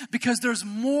in, because there's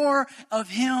more of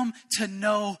him to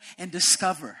know and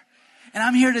discover. And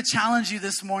I'm here to challenge you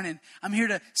this morning. I'm here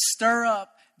to stir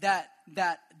up that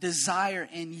desire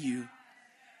in you.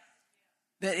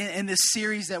 That in this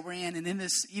series that we're in, and in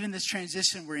this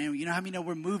transition we're in, how many know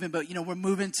we're moving, but we're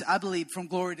moving to, I believe, from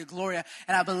glory to glory.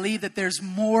 And I believe that there's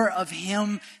more of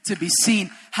him to be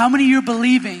seen. How many of you are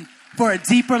believing for a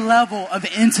deeper level of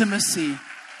intimacy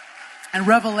and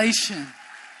revelation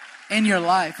in your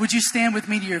life? Would you stand with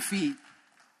me to your feet?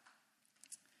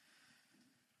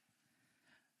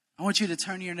 I want you to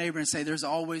turn to your neighbor and say, there's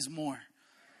always more.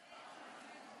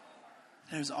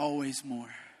 There's always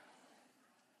more.